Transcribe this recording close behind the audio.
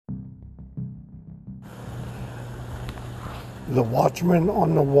The watchman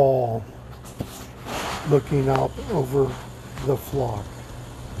on the wall looking out over the flock.